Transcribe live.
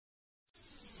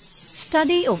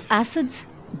Study of acids,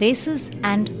 bases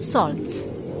and salts.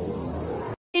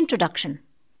 Introduction.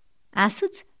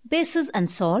 Acids, bases and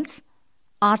salts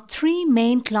are three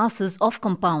main classes of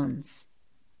compounds.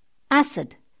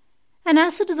 Acid. An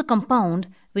acid is a compound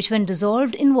which, when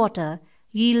dissolved in water,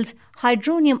 yields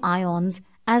hydronium ions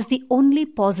as the only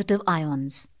positive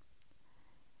ions.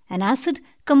 An acid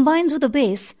combines with a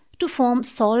base to form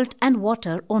salt and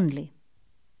water only.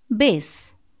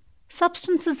 Base.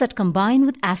 Substances that combine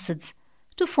with acids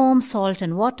to form salt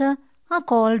and water are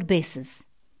called bases.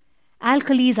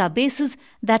 Alkalis are bases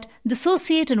that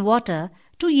dissociate in water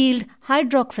to yield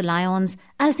hydroxyl ions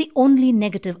as the only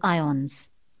negative ions.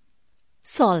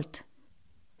 Salt.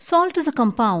 Salt is a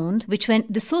compound which, when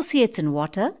dissociates in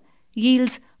water,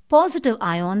 yields positive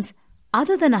ions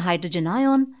other than a hydrogen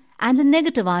ion and a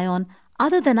negative ion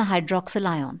other than a hydroxyl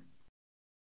ion.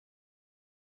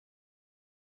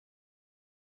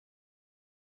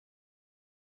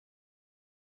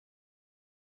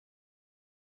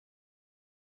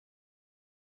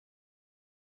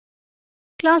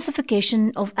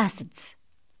 Classification of acids.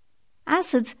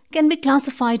 Acids can be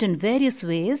classified in various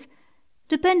ways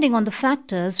depending on the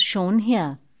factors shown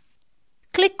here.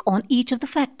 Click on each of the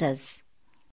factors.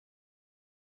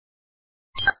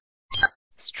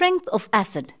 Strength of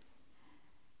acid.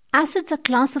 Acids are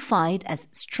classified as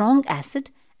strong acid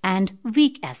and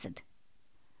weak acid.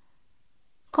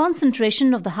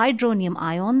 Concentration of the hydronium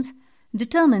ions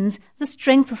determines the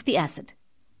strength of the acid.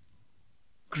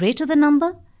 Greater the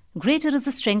number, greater is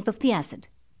the strength of the acid.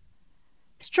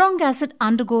 Strong acid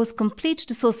undergoes complete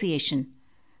dissociation.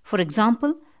 For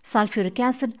example, sulfuric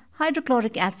acid,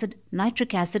 hydrochloric acid,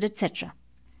 nitric acid, etc.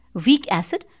 Weak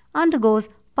acid undergoes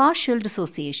partial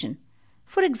dissociation.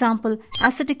 For example,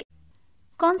 acetic.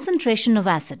 Concentration of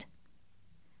acid.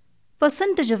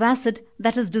 Percentage of acid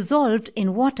that is dissolved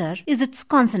in water is its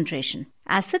concentration.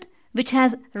 Acid which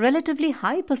has relatively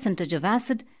high percentage of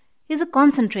acid is a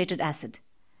concentrated acid.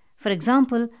 For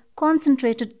example,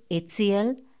 concentrated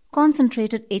HCl,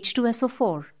 concentrated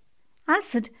H2SO4.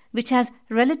 Acid which has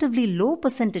relatively low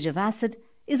percentage of acid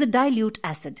is a dilute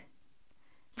acid.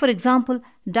 For example,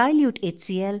 dilute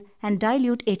HCl and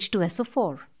dilute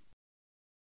H2SO4.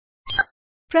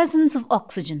 Presence of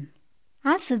oxygen.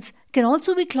 Acids can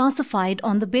also be classified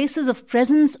on the basis of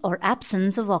presence or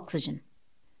absence of oxygen.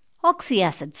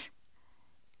 Oxyacids.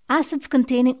 Acids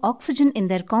containing oxygen in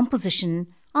their composition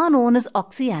are known as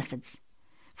oxyacids.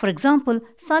 For example,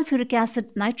 sulfuric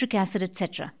acid, nitric acid,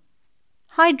 etc.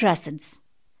 Hydracids.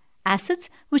 Acids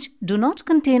which do not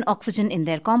contain oxygen in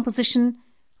their composition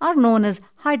are known as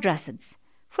hydracids.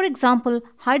 For example,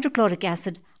 hydrochloric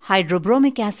acid,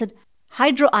 hydrobromic acid,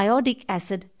 hydroiodic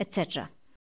acid, etc.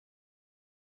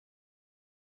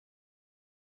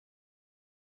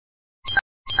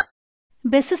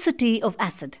 Basicity of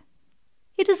acid.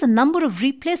 It is the number of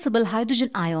replaceable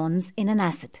hydrogen ions in an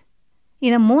acid.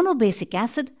 In a monobasic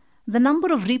acid, the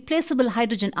number of replaceable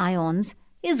hydrogen ions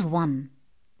is 1.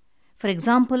 For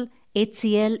example,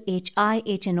 HCl, HI,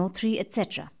 HNO3,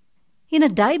 etc. In a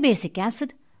dibasic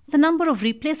acid, the number of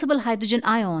replaceable hydrogen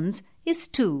ions is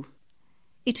 2.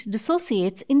 It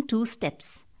dissociates in 2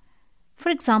 steps. For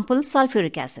example,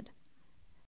 sulfuric acid.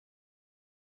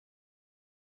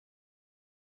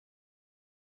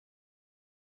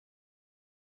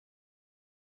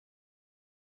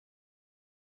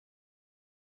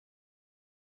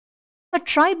 A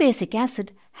tribasic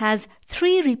acid has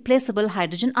 3 replaceable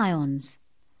hydrogen ions.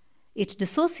 It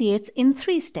dissociates in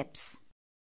 3 steps.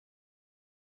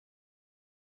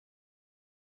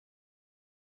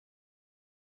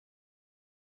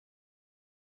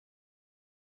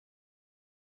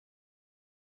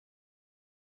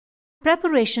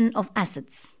 Preparation of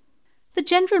acids. The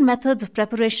general methods of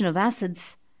preparation of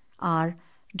acids are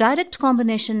direct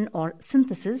combination or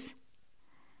synthesis,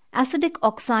 acidic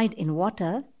oxide in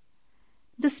water,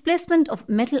 displacement of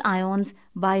metal ions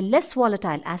by less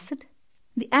volatile acid,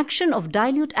 the action of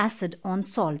dilute acid on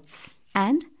salts,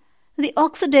 and the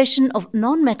oxidation of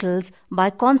nonmetals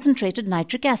by concentrated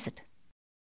nitric acid.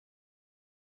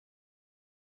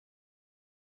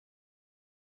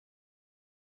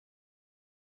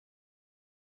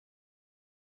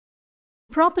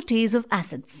 Properties of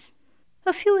acids.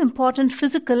 A few important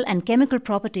physical and chemical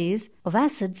properties of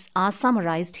acids are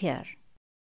summarized here.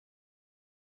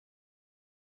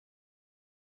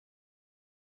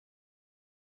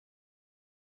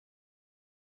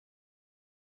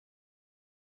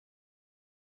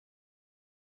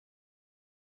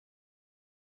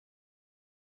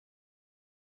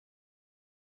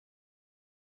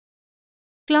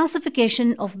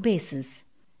 Classification of bases.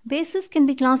 Bases can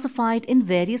be classified in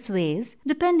various ways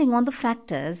depending on the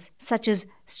factors such as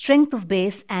strength of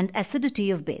base and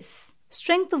acidity of base.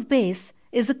 Strength of base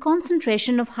is the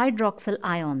concentration of hydroxyl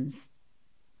ions.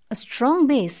 A strong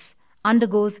base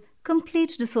undergoes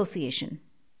complete dissociation.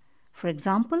 For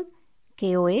example,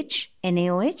 KOH,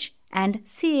 NaOH and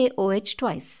CaOH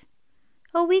twice.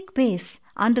 A weak base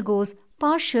undergoes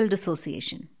partial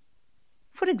dissociation.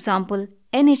 For example,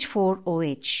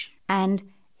 NH4OH and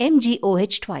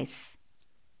MgOH twice.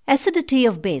 Acidity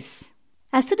of base.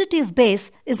 Acidity of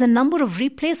base is the number of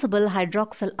replaceable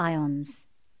hydroxyl ions.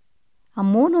 A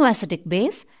monoacidic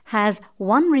base has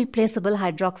one replaceable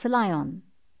hydroxyl ion.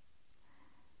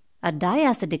 A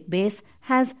diacidic base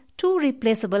has two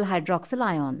replaceable hydroxyl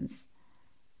ions.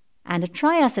 And a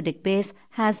triacidic base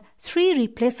has three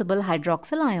replaceable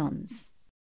hydroxyl ions.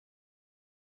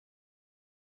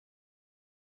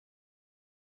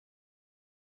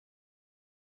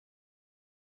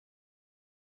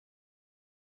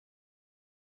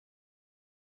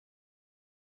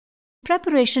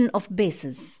 Preparation of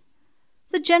bases.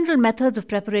 The general methods of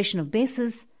preparation of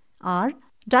bases are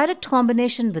direct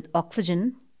combination with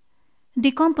oxygen,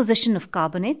 decomposition of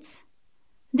carbonates,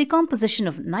 decomposition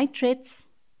of nitrates,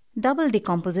 double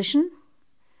decomposition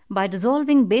by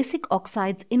dissolving basic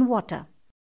oxides in water.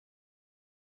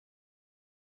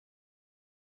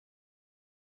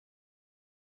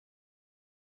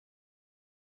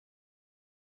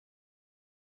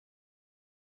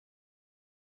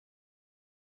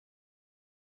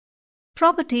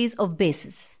 Properties of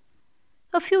bases.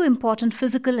 A few important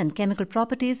physical and chemical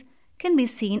properties can be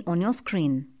seen on your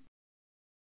screen.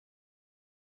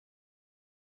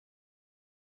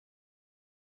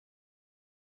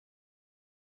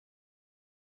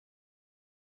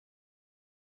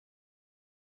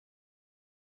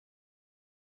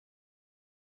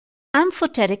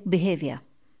 Amphoteric behavior.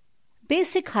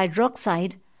 Basic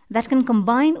hydroxide that can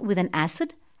combine with an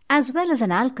acid as well as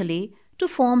an alkali to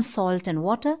form salt and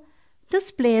water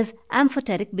displays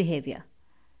amphoteric behavior.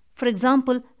 For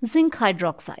example, zinc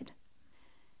hydroxide.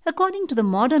 According to the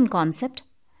modern concept,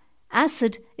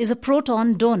 acid is a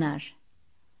proton donor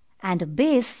and a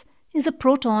base is a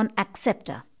proton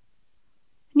acceptor.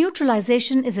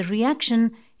 Neutralization is a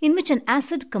reaction in which an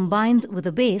acid combines with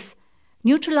a base,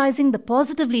 neutralizing the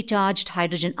positively charged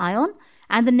hydrogen ion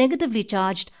and the negatively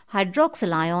charged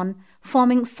hydroxyl ion,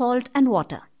 forming salt and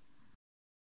water.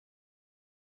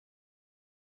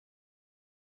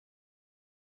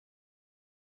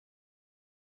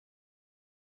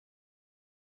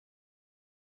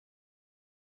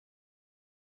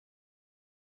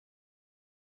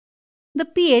 The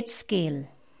pH scale.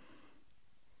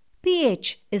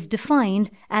 pH is defined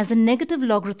as the negative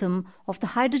logarithm of the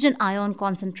hydrogen ion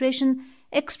concentration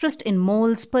expressed in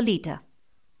moles per liter.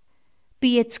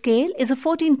 pH scale is a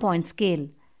 14-point scale.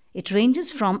 It ranges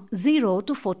from 0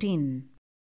 to 14.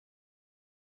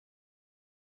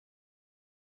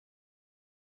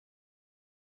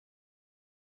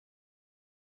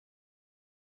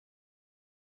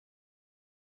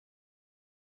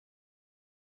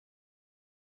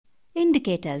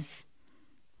 Indicators.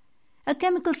 A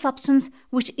chemical substance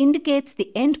which indicates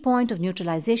the end point of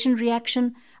neutralization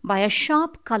reaction by a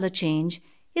sharp color change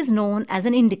is known as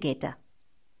an indicator.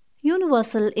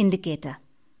 Universal indicator.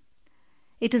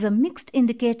 It is a mixed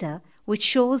indicator which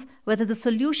shows whether the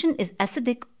solution is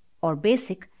acidic or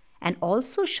basic and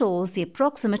also shows the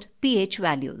approximate pH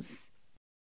values.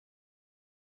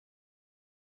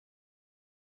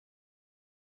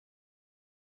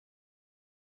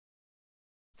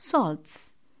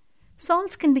 Salts.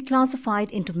 Salts can be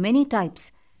classified into many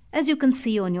types, as you can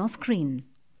see on your screen.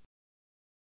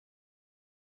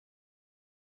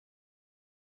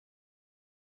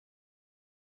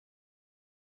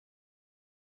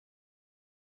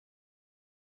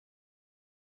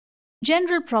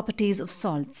 General properties of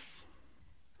salts.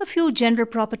 A few general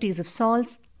properties of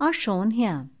salts are shown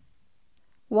here.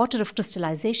 Water of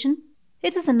crystallization.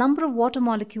 It is the number of water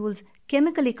molecules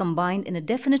chemically combined in a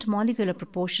definite molecular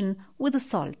proportion with a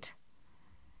salt.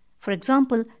 For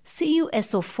example,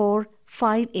 CuSO4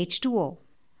 5H2O.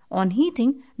 On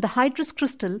heating, the hydrous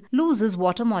crystal loses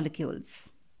water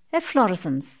molecules.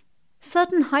 Efflorescence.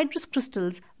 Certain hydrous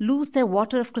crystals lose their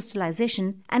water of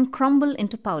crystallization and crumble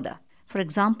into powder. For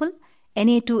example,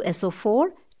 Na2SO4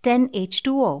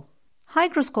 10H2O.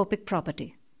 Hygroscopic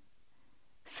property.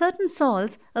 Certain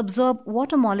salts absorb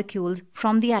water molecules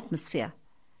from the atmosphere.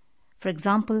 For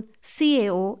example,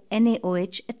 CaO,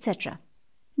 NaOH, etc.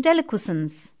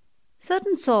 Deliquescence.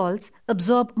 Certain salts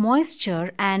absorb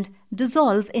moisture and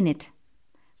dissolve in it.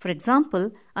 For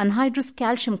example, anhydrous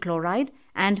calcium chloride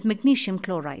and magnesium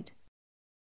chloride.